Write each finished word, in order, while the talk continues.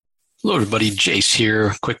Hello, everybody. Jace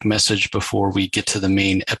here. Quick message before we get to the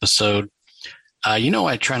main episode.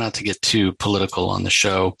 I try not to get too political on the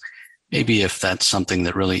show. Maybe if that's something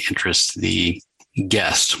that really interests the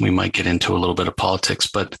guest, we might get into a little bit of politics,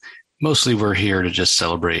 but mostly we're here to just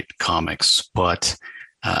celebrate comics. But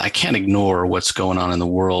I can't ignore what's going on in the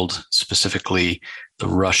world, specifically the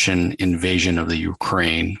Russian invasion of the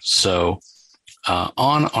Ukraine. So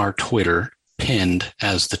on our Twitter, pinned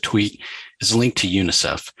as the tweet, is a link to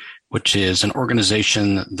UNICEF, which is an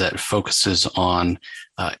organization that focuses on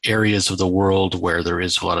areas of the world where there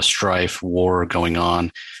is a lot of strife, war going on.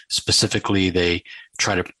 Specifically, they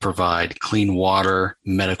try to provide clean water,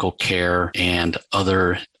 medical care, and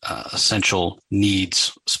other essential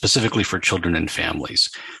needs specifically for children and families.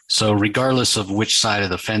 So regardless of which side of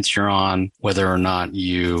the fence you're on, whether or not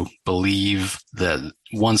you believe that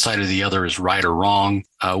one side or the other is right or wrong,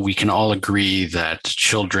 we can all agree that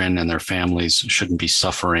children and their families shouldn't be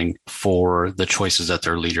suffering for the choices that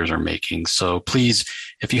their leaders are making. So please,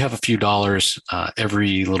 if you have a few dollars,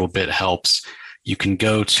 every little bit helps. You can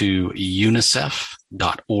go to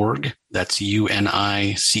unicef.org. That's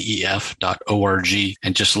unicef.org,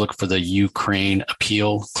 and just look for the Ukraine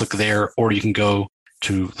appeal. Click there, or you can go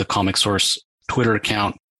to the Comic Source Twitter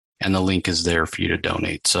account, and the link is there for you to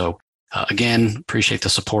donate. So again, appreciate the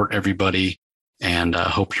support, everybody, and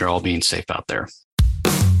hope you're all being safe out there.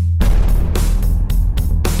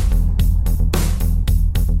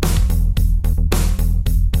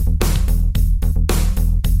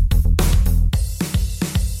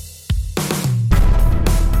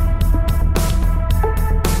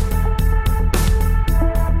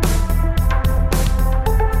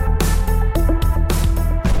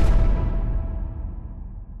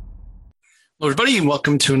 Hello, everybody, and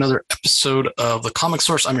welcome to another episode of The Comic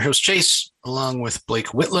Source. I'm your host, Chase, along with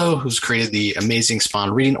Blake Whitlow, who's created the amazing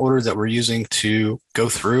Spawn reading order that we're using to go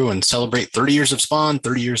through and celebrate 30 years of Spawn,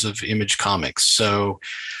 30 years of Image Comics. So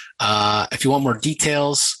if you want more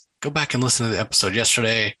details, go back and listen to the episode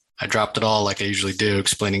yesterday. I dropped it all like I usually do,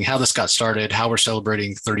 explaining how this got started, how we're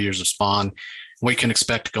celebrating 30 years of Spawn, what you can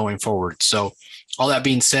expect going forward. So all that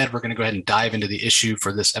being said, we're going to go ahead and dive into the issue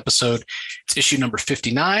for this episode. It's issue number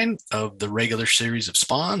 59 of the regular series of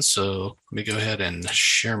Spawn. So let me go ahead and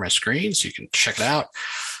share my screen so you can check it out.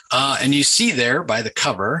 And you see there by the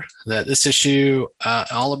cover that this issue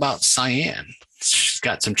all about Cyan. She's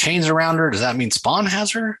got some chains around her. Does that mean Spawn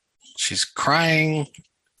has her? She's crying.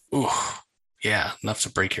 Ooh, yeah, enough to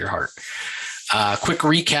break your heart. Quick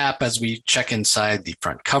recap as we check inside the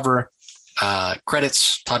front cover.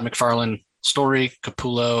 Credits, Todd McFarlane. Story,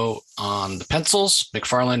 Capullo on the pencils.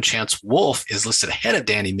 McFarlane, Chance Wolfe is listed ahead of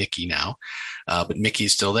Danny Miki now, but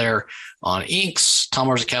Mickey's still there. On inks, Tom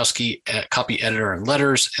Orzechowski, copy editor and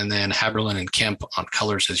letters, and then Haberlin and Kemp on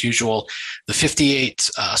colors as usual. The 58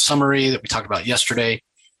 summary that we talked about yesterday,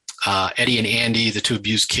 Eddie and Andy, the two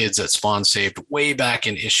abused kids that Spawn saved way back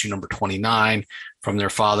in issue number 29 from their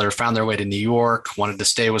father, found their way to New York, wanted to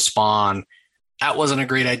stay with Spawn. That wasn't a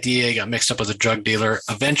great idea. Got mixed up with a drug dealer.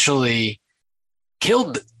 Eventually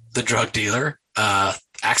killed the drug dealer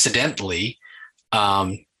accidentally.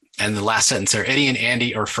 And the last sentence there, Eddie and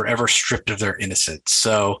Andy are forever stripped of their innocence.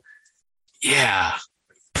 So, yeah,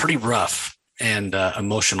 pretty rough and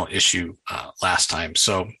emotional issue last time.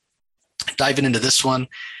 So diving into this one,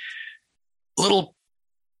 a little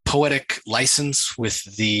poetic license with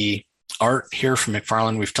the art here from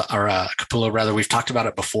McFarlane. Capullo, rather. We've talked about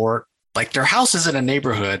it before. Like, their house is in a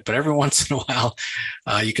neighborhood, but every once in a while,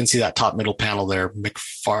 you can see that top middle panel there.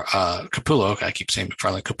 Capullo, I keep saying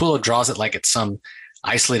McFarlane. Capullo draws it like it's some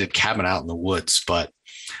isolated cabin out in the woods. But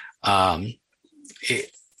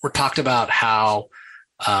we're talked about how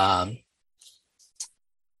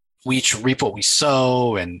we each reap what we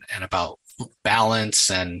sow, and about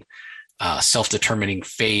balance and self-determining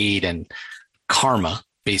fate and karma.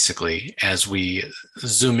 Basically, as we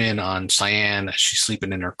zoom in on Cyan, she's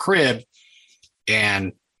sleeping in her crib,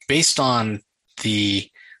 and based on the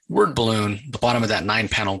word balloon, the bottom of that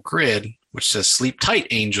 9-panel grid, which says "Sleep tight,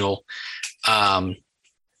 Angel,"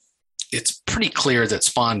 it's pretty clear that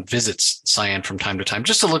Spawn visits Cyan from time to time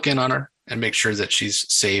just to look in on her and make sure that she's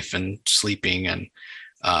safe and sleeping and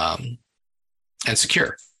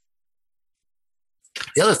secure.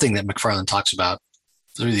 The other thing that McFarlane talks about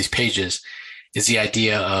through these pages is the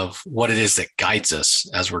idea of what it is that guides us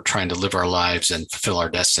as we're trying to live our lives and fulfill our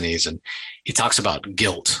destinies. And he talks about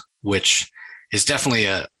guilt, which is definitely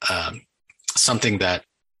something that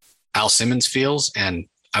Al Simmons feels. And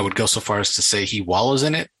I would go so far as to say he wallows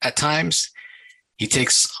in it at times. He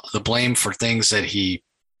takes the blame for things that he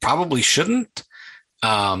probably shouldn't.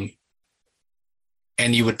 And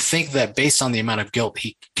And you would think that based on the amount of guilt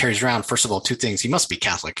he carries around, first of all, two things: he must be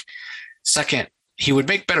Catholic. Second, he would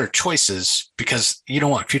make better choices because you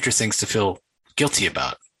don't want future things to feel guilty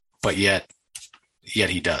about, but yet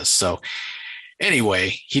he does. So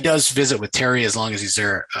anyway, he does visit with Terry as long as he's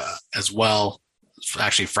there as well.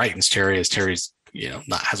 Actually frightens Terry, as Terry's,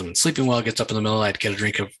 hasn't been sleeping well, gets up in the middle of the night to get a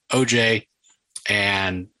drink of OJ,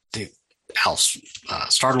 and Al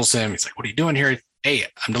startles him. He's like, "What are you doing here?" "Hey,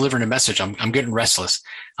 I'm delivering a message. I'm getting restless.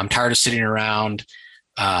 I'm tired of sitting around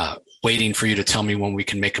waiting for you to tell me when we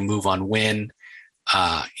can make a move on Wynn.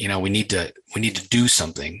 We need to do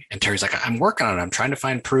something." And Terry's like, "I'm working on it. I'm trying to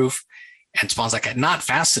find proof." And Spawn's like, "Not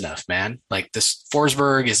fast enough, man. Like, this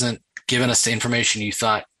Forsberg isn't giving us the information you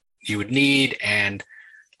thought you would need. And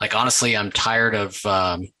like, honestly, I'm tired of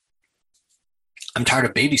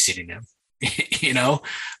babysitting him."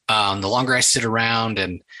 The longer I sit around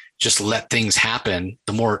and just let things happen,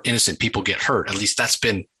 the more innocent people get hurt. At least that's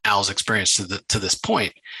been Al's experience to this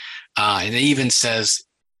point. And it even says,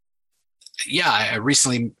 "Yeah, I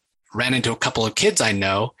recently ran into a couple of kids I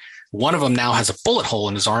know. One of them now has a bullet hole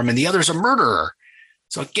in his arm and the other's a murderer."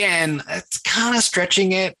 So again, it's kind of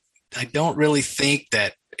stretching it. I don't really think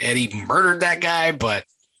that Eddie murdered that guy, but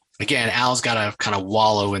again, Al's got to kind of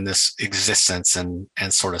wallow in this existence and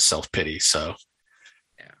sort of self-pity. So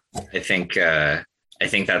yeah, I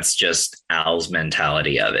think that's just Al's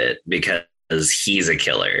mentality of it, because he's a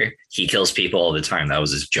killer. He kills people all the time. That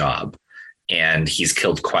was his job. And he's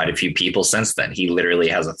killed quite a few people since then. He literally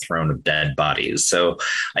has a throne of dead bodies. So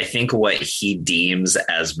I think what he deems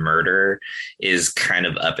as murder is kind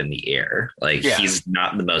of up in the air. Like, he's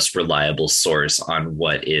not the most reliable source on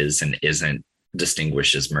what is and isn't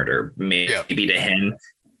distinguished as murder. Maybe to him,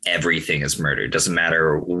 everything is murder. Doesn't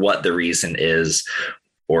matter what the reason is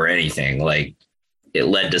or anything. Like, it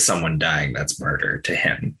led to someone dying. That's murder to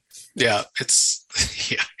him. Yeah,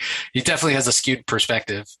 he definitely has a skewed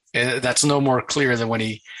perspective. And that's no more clear than when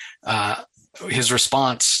his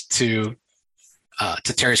response to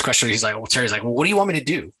Terry's question. Terry's like, "Well, what do you want me to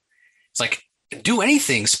do?" It's like, "Do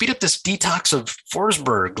anything. Speed up this detox of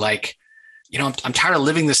Forsberg. Like, I'm tired of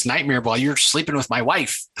living this nightmare while you're sleeping with my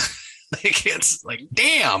wife." Like, it's like,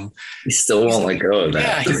 damn. He still won't let go of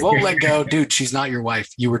that. Yeah, he won't let go. Dude, she's not your wife.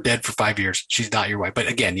 You were dead for 5 years. She's not your wife. But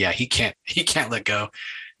again, yeah, he can't let go.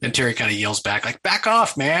 Then Terry kind of yells back, like, "Back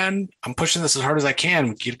off, man. I'm pushing this as hard as I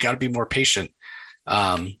can. You've got to be more patient."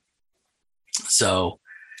 So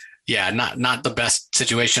yeah, not the best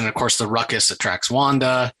situation. Of course, the ruckus attracts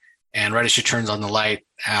Wanda, and right as she turns on the light,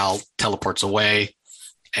 Al teleports away,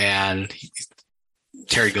 and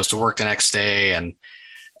Terry goes to work the next day, and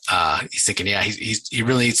he's thinking, yeah, he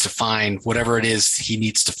really needs to find whatever it is he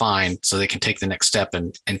needs to find so they can take the next step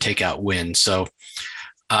and take out Wynn. So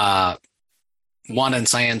Wanda and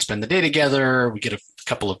Cyan spend the day together. We get a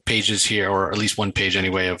couple of pages here, or at least one page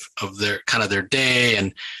anyway, of their kind of their day,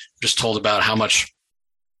 and just told about how much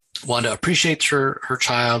Wanda appreciates her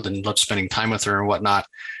child and loves spending time with her and whatnot.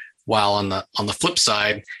 While on the flip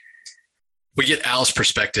side, we get Al's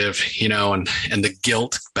perspective, and the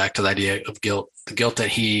guilt, back to the idea of guilt, the guilt that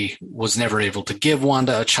he was never able to give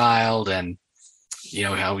Wanda a child, and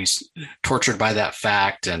how he's tortured by that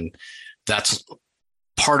fact. And that's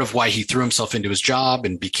part of why he threw himself into his job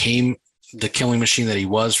and became the killing machine that he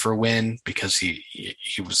was for Wynn, because he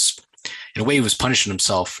was, in a way, he was punishing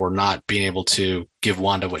himself for not being able to give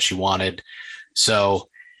Wanda what she wanted. So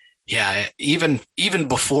yeah, even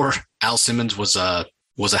before Al Simmons was a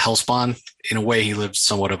hellspawn, in a way, he lived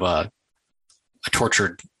somewhat of a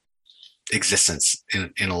tortured existence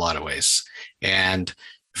in a lot of ways. And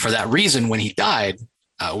for that reason, when he died,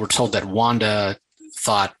 we're told that Wanda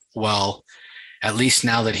thought, well, at least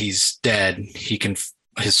now that he's dead,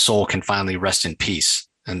 his soul can finally rest in peace.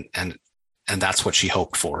 And that's what she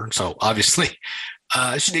hoped for. So obviously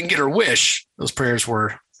she didn't get her wish. Those prayers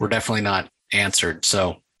were definitely not answered.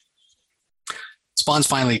 So Spawn's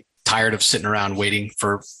finally tired of sitting around waiting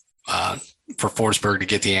for Forsberg to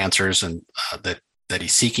get the answers and that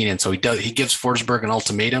he's seeking. And so he gives Forsberg an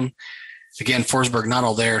ultimatum. Again, Forsberg, not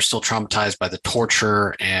all there, still traumatized by the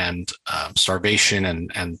torture and starvation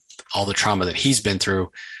and all the trauma that he's been through.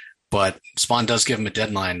 But Spawn does give him a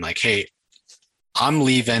deadline, like, "Hey, I'm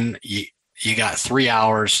leaving. You got 3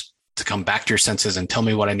 hours to come back to your senses and tell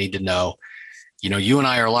me what I need to know. You and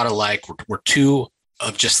I are a lot alike. We're two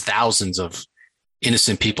of just thousands of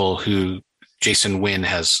innocent people who Jason Wynn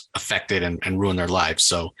has affected and ruined their lives.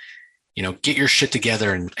 So, get your shit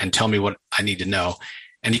together and tell me what I need to know."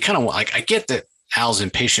 And you kind of like, I get that Al's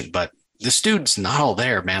impatient, but this dude's not all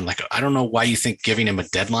there, man. Like, I don't know why you think giving him a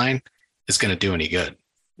deadline is going to do any good.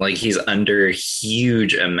 Like he's under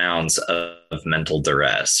huge amounts of mental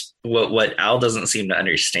duress. What Al doesn't seem to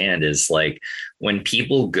understand is like when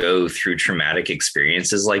people go through traumatic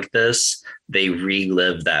experiences like this, they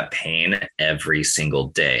relive that pain every single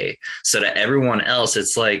day. So to everyone else,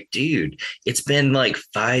 it's like, dude, it's been like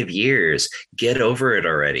 5 years. Get over it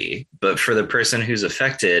already. But for the person who's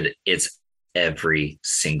affected, it's every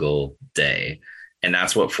single day. And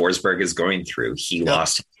that's what Forsberg is going through. He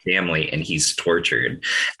lost family and he's tortured.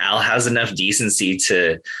 Al has enough decency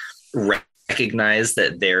to recognize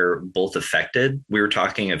that they're both affected. We were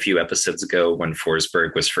talking a few episodes ago when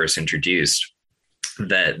Forsberg was first introduced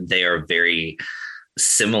that they are very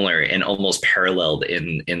similar and almost paralleled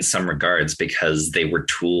in some regards because they were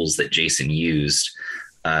tools that Jason used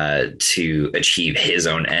to achieve his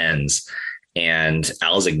own ends. And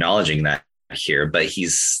Al's acknowledging that here, but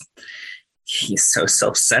he's so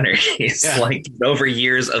self-centered. He's like over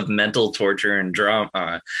years of mental torture and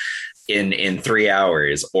drama in 3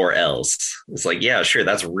 hours or else. It's like, yeah, sure.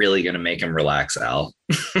 That's really going to make him relax, Al.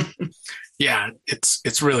 Yeah,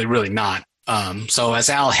 it's really, really not. So as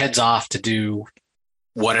Al heads off to do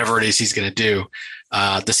whatever it is he's going to do,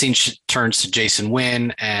 the scene turns to Jason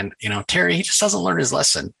Wynn and, Terry, he just doesn't learn his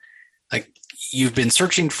lesson. Like you've been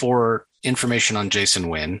searching for information on Jason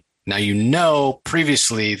Wynn. Now,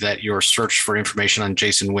 previously that your search for information on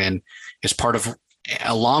Jason Wynn is part of,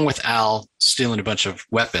 along with Al stealing a bunch of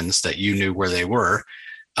weapons that you knew where they were,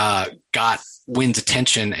 got Wynn's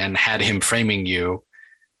attention and had him framing you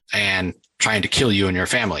and trying to kill you and your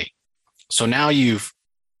family. So now you've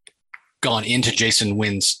gone into Jason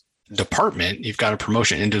Wynn's department. You've got a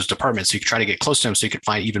promotion into his department. So you can try to get close to him so you can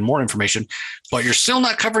find even more information, but you're still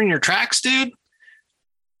not covering your tracks, dude,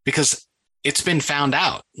 because it's been found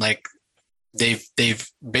out. Like they've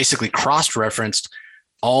basically cross-referenced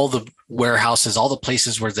all the warehouses, all the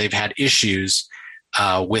places where they've had issues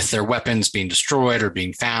with their weapons being destroyed or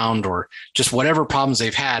being found or just whatever problems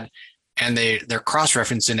they've had. And they're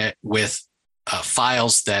cross-referencing it with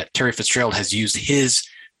files that Terry Fitzgerald has used his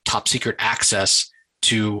top secret access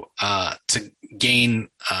to gain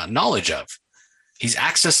knowledge of. He's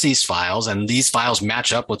accessed these files, and these files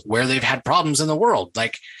match up with where they've had problems in the world.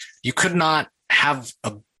 Like, you could not have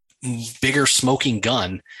a bigger smoking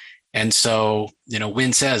gun. And so,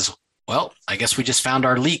 Wynn says, well, I guess we just found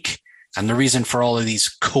our leak and the reason for all of these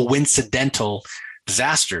coincidental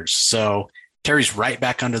disasters. So Terry's right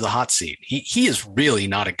back under the hot seat. He is really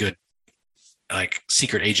not a good,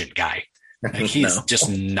 secret agent guy. Like, he's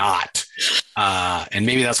just not. And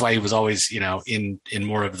maybe that's why he was always, in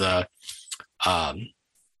more of the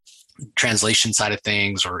translation side of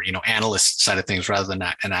things or, analyst side of things rather than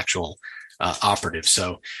an actual operative.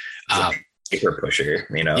 So paper pusher,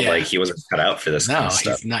 like he wasn't cut out for this. No,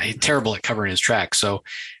 he's not. He's terrible at covering his tracks. So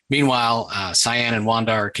meanwhile, Cyan and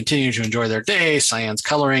Wanda are continuing to enjoy their day. Cyan's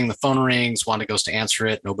coloring, the phone rings. Wanda goes to answer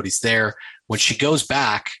it. Nobody's there. When she goes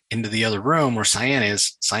back into the other room where Cyan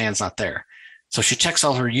is, Cyan's not there. So she checks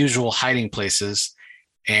all her usual hiding places.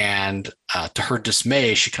 And to her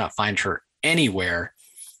dismay, she cannot find her anywhere.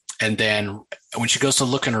 And then when she goes to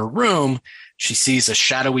look in her room, she sees a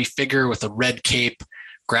shadowy figure with a red cape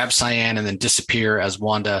grab Cyan and then disappear as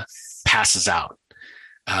Wanda passes out.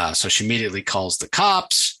 So she immediately calls the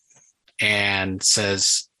cops and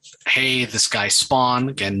says, hey, this guy Spawn,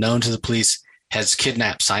 again, known to the police, has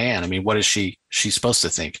kidnapped Cyan. I mean, what is she's supposed to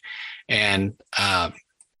think? And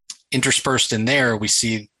interspersed in there, we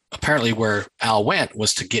see apparently where Al went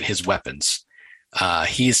was to get his weapons.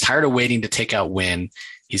 He is tired of waiting to take out Wynn.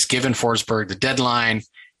 He's given Forsberg the deadline.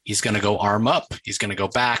 He's going to go arm up. He's going to go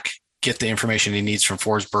back, get the information he needs from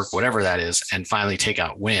Forsberg, whatever that is, and finally take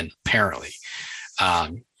out Wynn, apparently.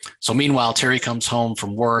 So meanwhile, Terry comes home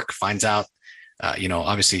from work, finds out,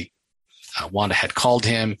 obviously Wanda had called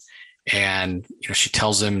him, and, she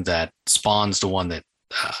tells him that Spawn's the one that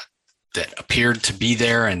appeared to be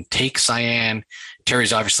there and take Cyan.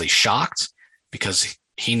 Terry's obviously shocked because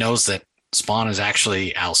he knows that Spawn is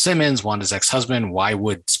actually Al Simmons, Wanda's ex-husband. Why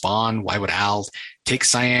would Al take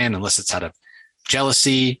Cyan unless it's out of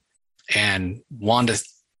jealousy? And Wanda,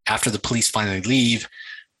 after the police finally leave,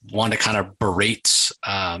 Wanda kind of berates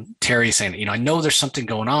Terry, saying, I know there's something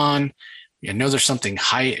going on. I know there's something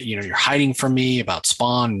you're hiding from me about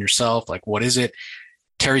Spawn and yourself. Like, what is it?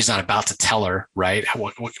 Terry's not about to tell her, right?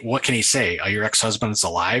 What can he say? Your ex-husband is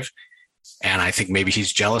alive. And I think maybe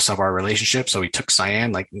he's jealous of our relationship. So he took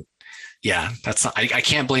Cyan. Like, yeah, that's not, I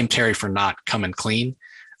can't blame Terry for not coming clean.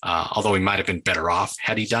 Although he might've been better off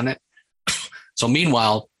had he done it. So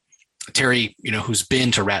meanwhile, Terry, who's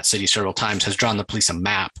been to Rat City several times, has drawn the police a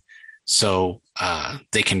map. So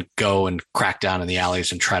they can go and crack down in the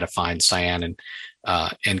alleys and try to find Cyan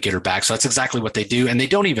and get her back. So that's exactly what they do. And they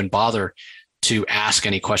don't even bother to ask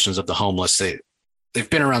any questions of the homeless. They've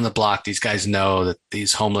been around the block. These guys know that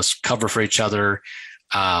these homeless cover for each other.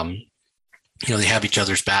 They have each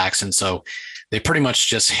other's backs. And so they pretty much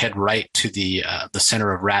just head right to the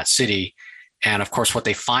center of Rat City. And of course, what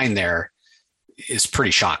they find there is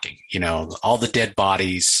pretty shocking. All the dead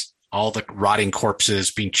bodies, all the rotting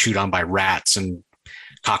corpses being chewed on by rats and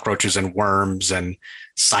cockroaches and worms, and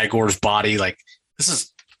Cygor's body. Like, this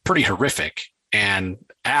is pretty horrific. And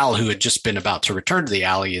Al, who had just been about to return to the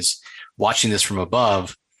alley, is watching this from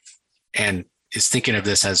above and is thinking of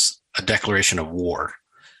this as a declaration of war.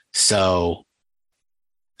 So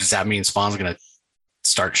does that mean Spawn's going to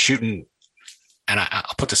start shooting, and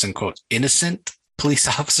I'll put this in quotes, innocent police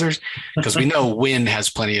officers? Because we know Wynn has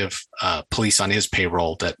plenty of police on his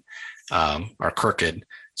payroll that are crooked.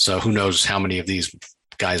 So who knows how many of these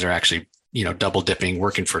guys are actually, double dipping,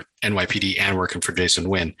 working for NYPD and working for Jason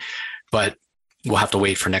Wynn. But we'll have to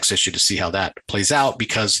wait for next issue to see how that plays out,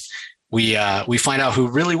 because we find out who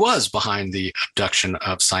really was behind the abduction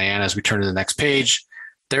of Cyan as we turn to the next page.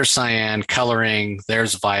 There's Cyan coloring.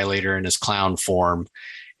 There's Violator in his clown form.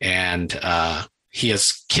 And he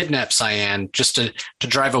has kidnapped Cyan just to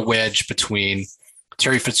drive a wedge between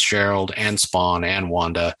Terry Fitzgerald and Spawn and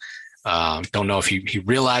Wanda. Don't know if he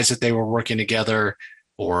realized that they were working together,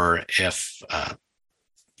 or if,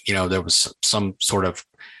 there was some sort of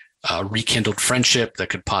rekindled friendship that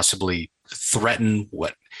could possibly threaten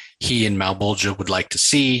what he and Malbolgia would like to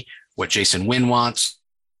see, what Jason Wynn wants.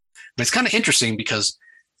 And it's kind of interesting because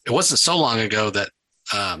it wasn't so long ago that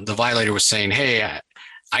the Violator was saying, hey,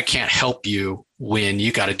 I can't help you, Wynn.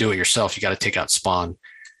 You got to do it yourself. You got to take out Spawn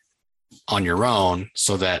on your own,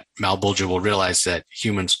 so that Malbolgia will realize that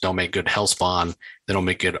humans don't make good hellspawn. They don't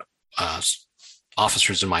make good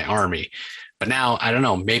officers in my army. But now, I don't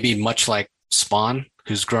know, maybe much like Spawn,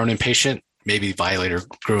 who's grown impatient, maybe Violator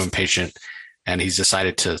grew impatient, and he's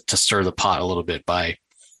decided to stir the pot a little bit by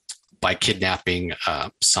kidnapping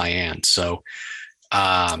Cyan. So,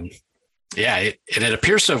 it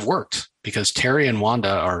appears to have worked, because Terry and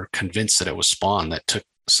Wanda are convinced that it was Spawn that took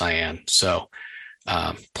Cyan. So,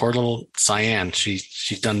 poor little Cyan,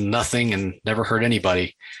 she's done nothing and never hurt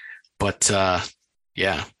anybody, but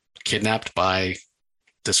kidnapped by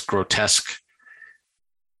this grotesque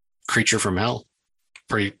creature from hell.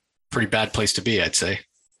 Pretty bad place to be, I'd say.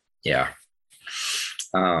 Yeah.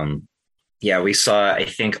 We saw, I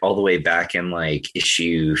think, all the way back in like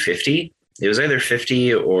issue 50. It was either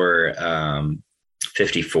 50 or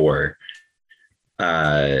 54.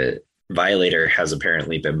 Violator has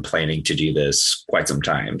apparently been planning to do this quite some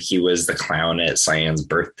time. He was the clown at Cyan's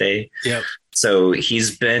birthday. Yep. So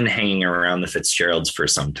he's been hanging around the Fitzgeralds for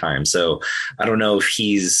some time. So I don't know if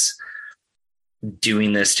he's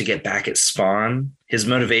doing this to get back at Spawn. His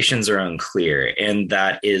motivations are unclear. And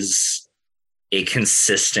that is a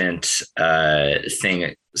consistent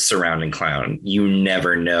thing surrounding Clown. You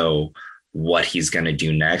never know what he's going to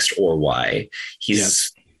do next or why.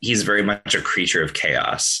 He's very much a creature of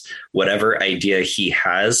chaos. Whatever idea he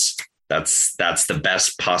has, that's the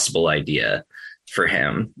best possible idea for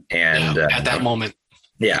him. And at that moment.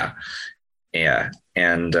 Yeah.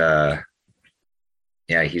 And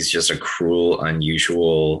he's just a cruel,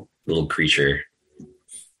 unusual little creature.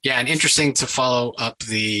 Yeah. And interesting to follow up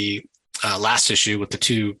the last issue with the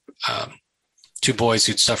two boys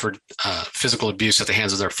who'd suffered physical abuse at the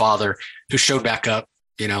hands of their father, who showed back up,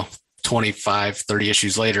 25, 30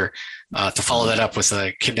 issues later, to follow that up with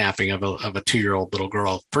a kidnapping of a 2-year-old little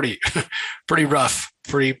girl. Pretty rough,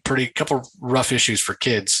 pretty couple rough issues for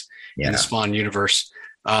kids in the Spawn universe.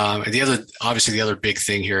 The other big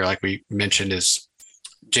thing here, like we mentioned, is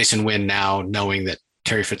Jason Wynn now knowing that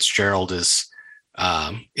Terry Fitzgerald is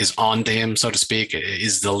on to him, so to speak.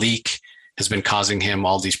 Is the leak has been causing him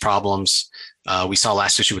all these problems. We saw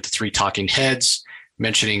last issue with the 3 talking heads,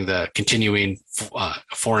 mentioning the continuing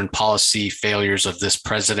foreign policy failures of this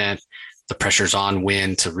president, the pressures on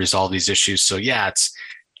Wynn to resolve these issues. So it's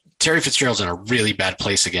Terry Fitzgerald's in a really bad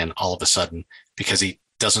place again, all of a sudden, because he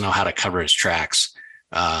doesn't know how to cover his tracks.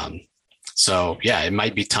 It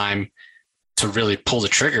might be time to really pull the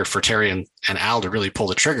trigger for Terry and Al to really pull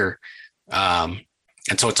the trigger. And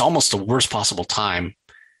so it's almost the worst possible time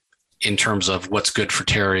in terms of what's good for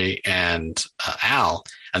Terry and Al,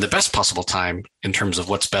 and the best possible time in terms of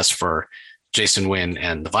what's best for Jason Wynn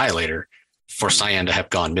and the Violator, for Cyan to have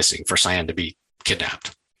gone missing, for Cyan to be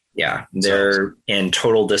kidnapped. Yeah, they're in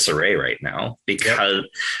total disarray right now, because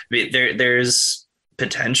there's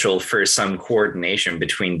potential for some coordination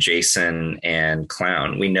between Jason and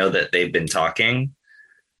Clown. We know that they've been talking.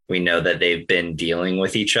 We know that they've been dealing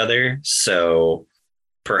with each other. So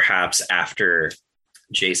perhaps after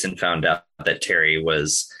Jason found out that Terry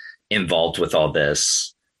was involved with all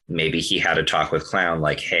this, maybe he had a talk with Clown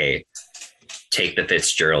like, hey, take the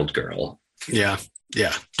Fitzgerald girl. Yeah,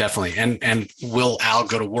 definitely. And will Al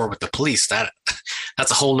go to war with the police?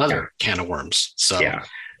 That's a whole nother can of worms. So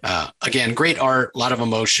again, great art, a lot of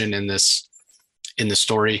emotion in the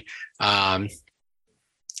story. I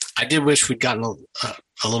did wish we'd gotten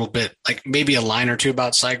a little bit, like maybe a line or two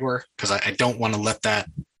about Cygor, because I don't want to let that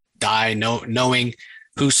die, knowing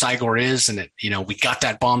who Cygor is. And we got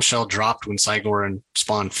that bombshell dropped when Cygor and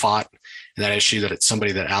Spawn fought in that issue, that it's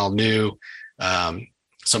somebody that Al knew.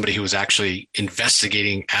 Somebody who was actually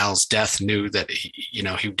investigating Al's death knew that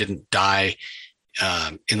he didn't die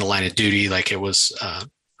in the line of duty like it was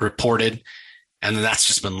reported. And then that's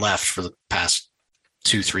just been left for the past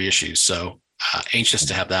 2-3 issues. So anxious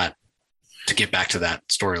to have that, to get back to that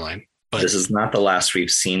storyline. But this is not the last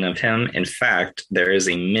we've seen of him. In fact, there is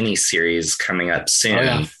a mini series coming up soon. Oh,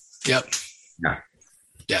 yeah. Yep.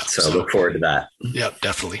 Yeah. So look forward to that. Yep,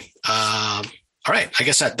 definitely. All right. I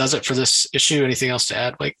guess that does it for this issue. Anything else to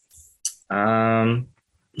add, Blake? No,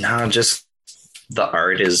 just the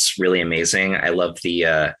art is really amazing. I love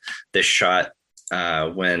the shot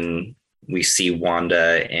when we see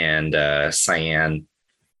Wanda and Cyan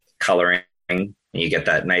coloring. You get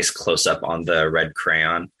that nice close up on the red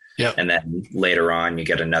crayon. Yep. And then later on, you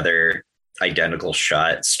get another identical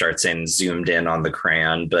shot, starts in zoomed in on the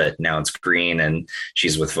crayon, but now it's green and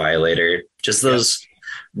she's with Violator. Just those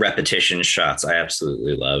repetition shots I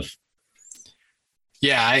absolutely love.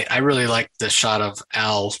 Yeah, I really like the shot of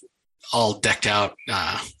Al all decked out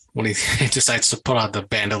when he decides to put on the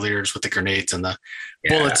bandoliers with the grenades and the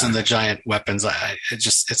bullets and the giant weapons.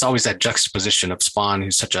 It's always that juxtaposition of Spawn,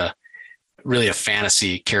 who's such a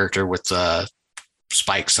fantasy character with the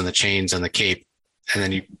spikes and the chains and the cape, and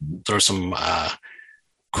then you throw some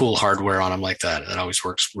cool hardware on him like that. That always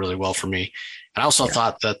works really well for me. And I also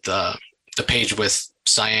thought that the page with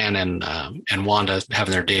Cyan and Wanda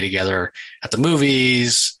having their day together at the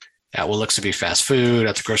movies, at what looks to be fast food,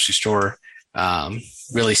 at the grocery store,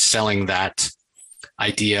 really selling that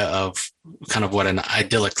idea of kind of what an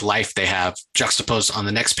idyllic life they have, juxtaposed on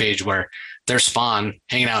the next page where there's Spawn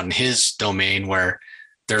hanging out in his domain, where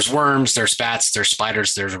there's worms, there's bats, there's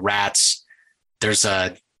spiders, there's rats, there's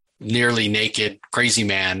a nearly naked crazy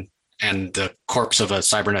man and the corpse of a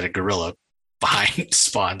cybernetic gorilla behind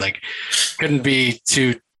Spawn. Like, couldn't be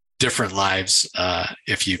two different lives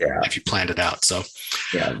if you planned it out. So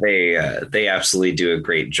they absolutely do a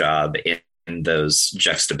great job in those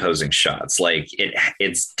juxtaposing shots. Like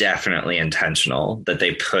it's definitely intentional that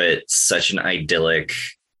they put such an idyllic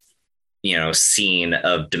scene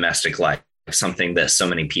of domestic life, something that so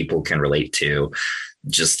many people can relate to,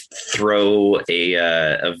 just throw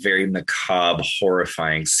a very macabre,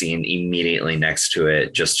 horrifying scene immediately next to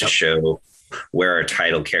it, just to show where our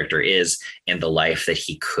title character is and the life that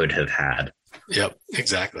he could have had. Yep,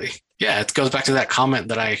 exactly. Yeah, it goes back to that comment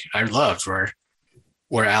that I loved, where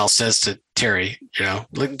Al says to Terry,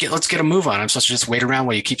 let's get a move on. I'm supposed to just wait around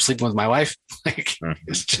while you keep sleeping with my wife.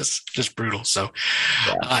 It's just brutal. So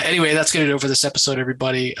anyway, that's going to do it for this episode,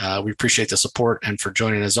 everybody. We appreciate the support and for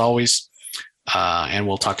joining as always. And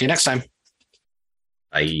we'll talk to you next time.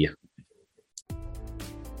 Bye.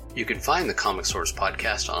 You can find the Comic Source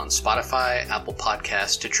podcast on Spotify, Apple Podcasts,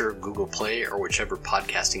 Stitcher, Google Play, or whichever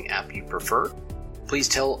podcasting app you prefer. Please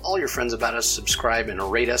tell all your friends about us, subscribe, and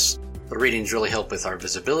rate us. The ratings really help with our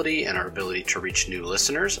visibility and our ability to reach new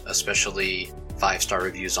listeners, especially 5-star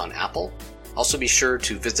reviews on Apple. Also be sure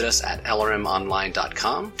to visit us at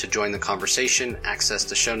lrmonline.com to join the conversation, access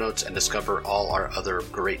the show notes, and discover all our other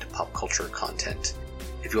great pop culture content.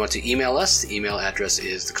 If you want to email us, the email address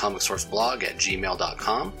is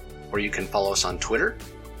thecomicsourceblog@gmail.com, or you can follow us on Twitter,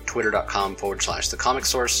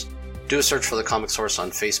 twitter.com/thecomicsource. Do a search for The Comic Source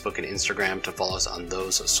on Facebook and Instagram to follow us on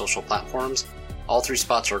those social platforms. All 3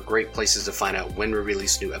 spots are great places to find out when we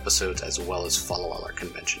release new episodes, as well as follow all our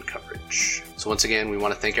convention coverage. So once again, we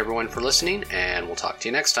want to thank everyone for listening, and we'll talk to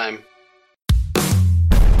you next time.